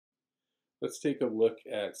Let's take a look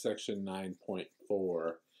at section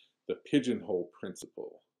 9.4, the pigeonhole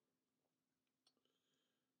principle.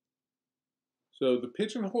 So the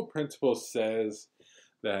pigeonhole principle says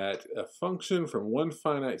that a function from one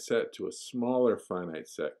finite set to a smaller finite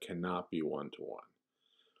set cannot be one-to-one.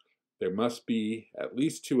 There must be at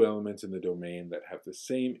least two elements in the domain that have the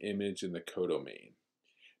same image in the codomain.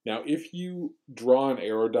 Now, if you draw an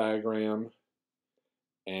arrow diagram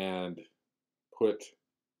and put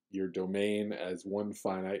your domain as one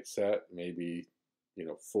finite set, maybe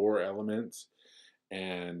 4 elements,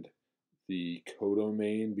 and the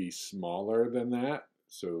codomain be smaller than that,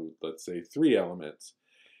 so let's say 3 elements,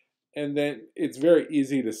 and then it's very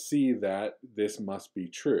easy to see that this must be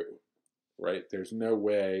true, right? There's no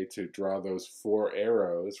way to draw those 4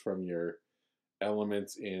 arrows from your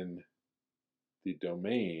elements in the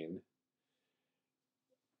domain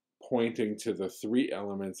pointing to the 3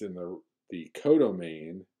 elements in the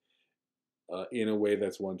codomain in a way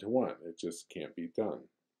that's one-to-one. It just can't be done.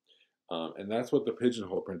 And that's what the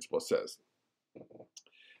pigeonhole principle says.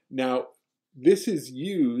 Now, this is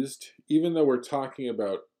used, even though we're talking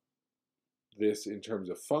about this in terms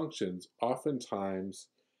of functions, oftentimes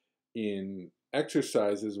in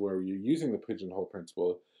exercises where you're using the pigeonhole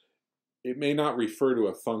principle, it may not refer to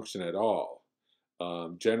a function at all.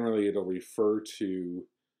 Generally, it'll refer to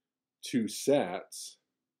 2 sets,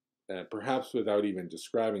 perhaps without even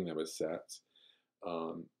describing them as sets,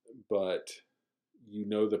 but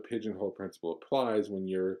the pigeonhole principle applies when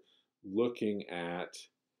you're looking at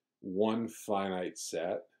one finite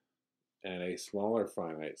set and a smaller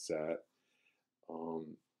finite set.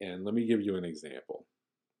 And let me give you an example.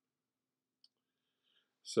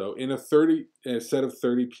 So in a set of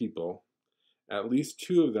 30 people, at least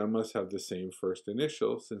 2 of them must have the same first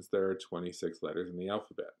initial, since there are 26 letters in the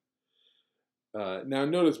alphabet. Now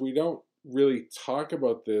notice we don't really talk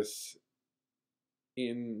about this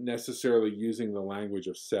in necessarily using the language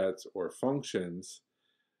of sets or functions.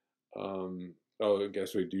 I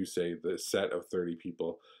guess we do say the set of 30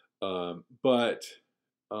 people. But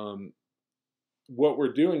what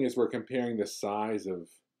we're doing is we're comparing the size of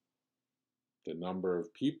the number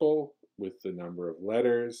of people with the number of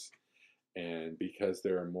letters. And because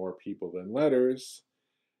there are more people than letters,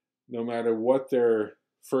 no matter what their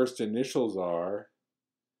first initials are,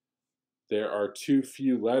 there are too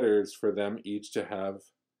few letters for them each to have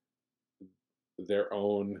their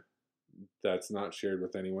own that's not shared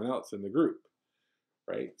with anyone else in the group,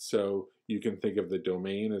 right? So you can think of the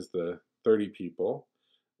domain as the 30 people,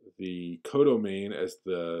 the codomain as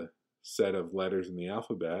the set of letters in the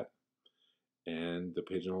alphabet, and the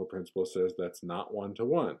pigeonhole principle says that's not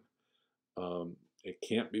one-to-one. It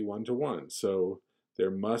can't be one-to-one. So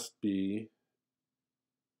there must be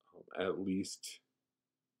at least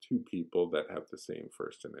 2 people that have the same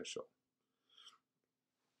first initial.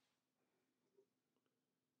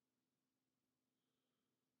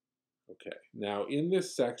 Okay, now in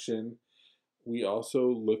this section, we also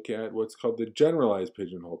look at what's called the generalized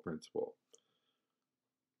pigeonhole principle,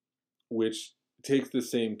 which takes the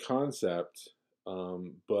same concept,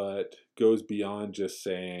 but goes beyond just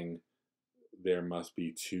saying there must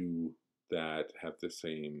be 2 that have the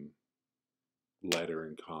same letter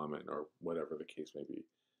in common, or whatever the case may be.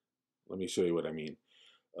 Let me show you what I mean.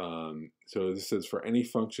 So this says for any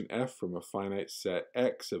function f from a finite set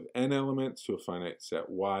x of n elements to a finite set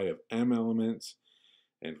y of m elements,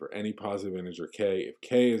 and for any positive integer k, if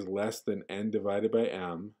k is less than n divided by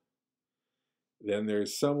m, then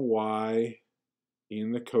there's some y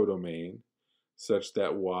in the codomain such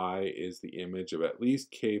that y is the image of at least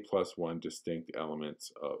k plus 1 distinct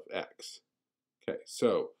elements of x. Okay,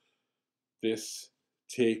 so this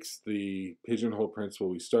takes the pigeonhole principle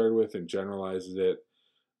we started with and generalizes it.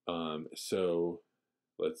 So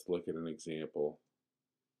let's look at an example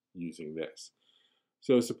using this.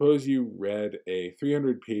 So suppose you read a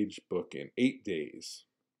 300-page book in 8 days.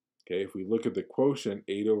 Okay, if we look at the quotient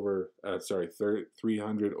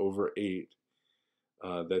 300 over 8,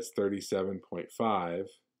 that's 37.5.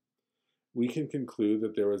 We can conclude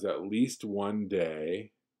that there was at least one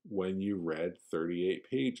day when you read 38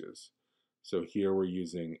 pages. So here we're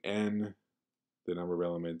using n, the number of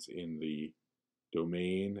elements in the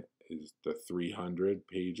domain is the 300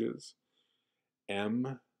 pages.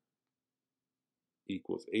 M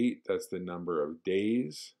equals 8, that's the number of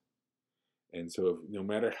days. And so no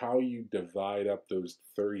matter how you divide up those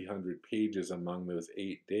 300 pages among those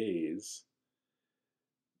 8 days,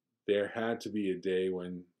 there had to be a day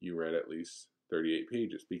when you read at least 38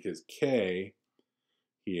 pages, because K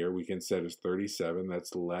here we can set as 37,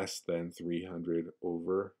 that's less than 300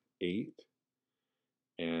 over 8.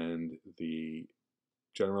 And the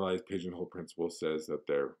generalized pigeonhole principle says that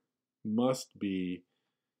there must be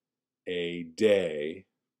a day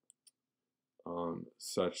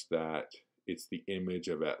such that it's the image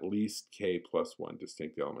of at least k plus 1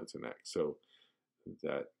 distinct elements in X. So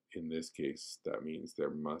that in this case, that means there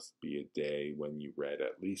must be a day when you read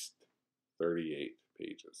at least 38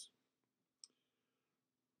 pages.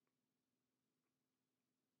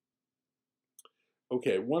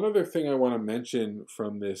 Okay, one other thing I want to mention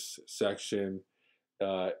from this section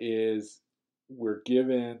is we're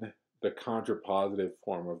given the contrapositive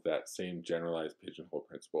form of that same generalized pigeonhole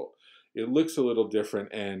principle. It looks a little different,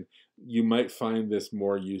 and you might find this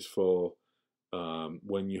more useful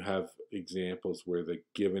when you have examples where the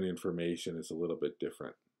given information is a little bit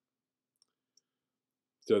different.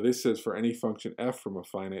 So this says for any function f from a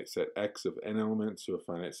finite set x of n elements to a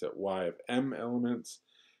finite set y of m elements,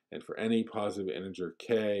 and for any positive integer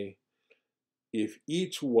k, if for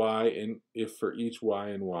each y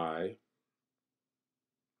and y,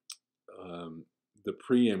 the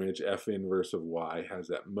pre-image f inverse of y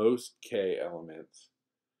has at most k elements,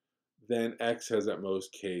 then x has at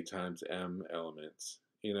most k times m elements.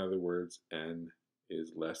 In other words, n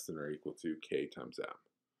is less than or equal to k times m.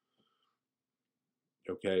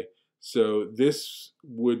 Okay, so this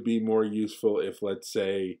would be more useful if, let's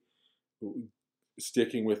say,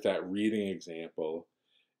 sticking with that reading example,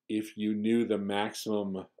 if you knew the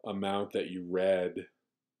maximum amount that you read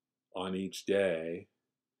on each day,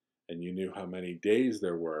 and you knew how many days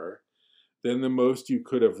there were, then the most you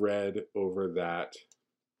could have read over that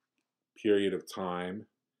period of time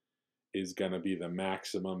is going to be the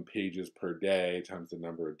maximum pages per day times the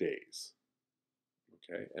number of days.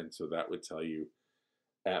 Okay, and so that would tell you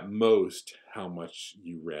at most how much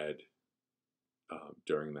you read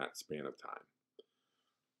during that span of time.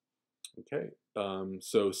 Okay,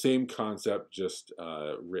 so same concept, just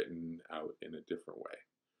written out in a different way.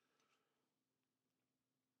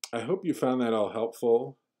 I hope you found that all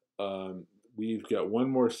helpful. We've got one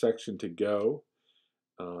more section to go,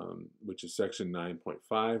 which is section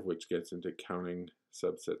 9.5, which gets into counting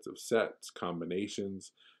subsets of sets,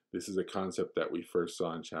 combinations. This is a concept that we first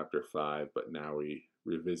saw in chapter 5, but now we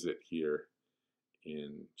revisit here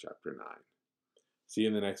in chapter 9. See you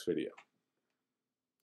in the next video.